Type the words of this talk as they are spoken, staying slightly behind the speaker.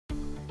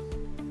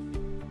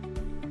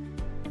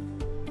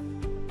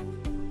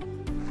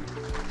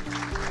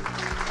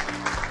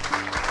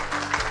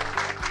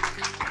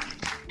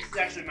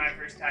actually my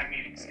first time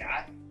meeting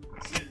Scott.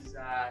 This is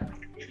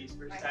Katie's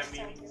first time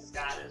meeting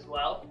Scott as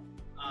well.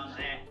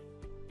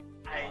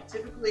 I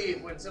typically,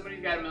 when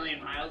somebody's got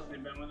 1,000,000 miles and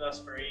they've been with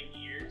us for 8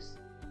 years,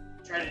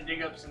 try to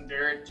dig up some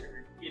dirt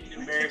or get an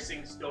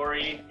embarrassing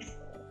story.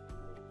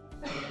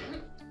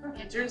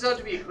 He turns out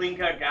to be a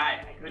clean-cut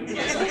guy. I couldn't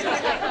get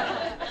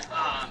it.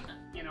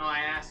 You know, I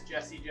asked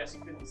Jesse. Jesse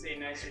couldn't say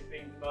nicer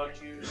things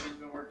about you. She's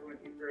been working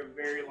with you for a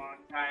very long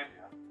time.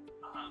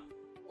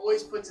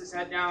 Always puts his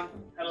head down,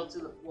 pedal to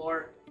the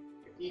floor.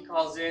 If he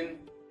calls in,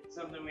 it's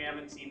something we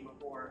haven't seen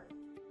before.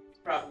 It's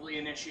probably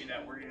an issue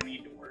that we're going to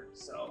need to work.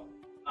 So,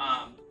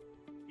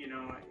 you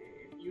know,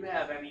 if you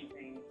have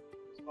anything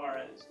as far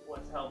as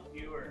what's helped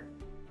you or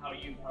how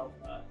you've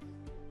helped us.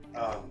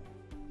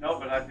 No,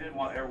 but I did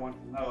want everyone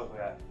to know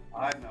that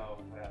I know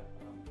that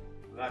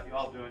without you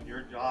all doing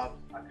your jobs,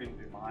 I couldn't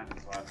do mine,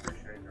 so I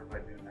appreciate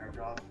everybody doing their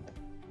jobs.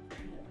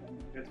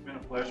 It's been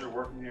a pleasure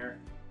working here,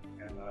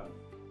 and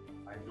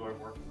I enjoy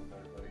working with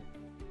everybody.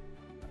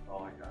 That's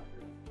all I got to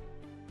do.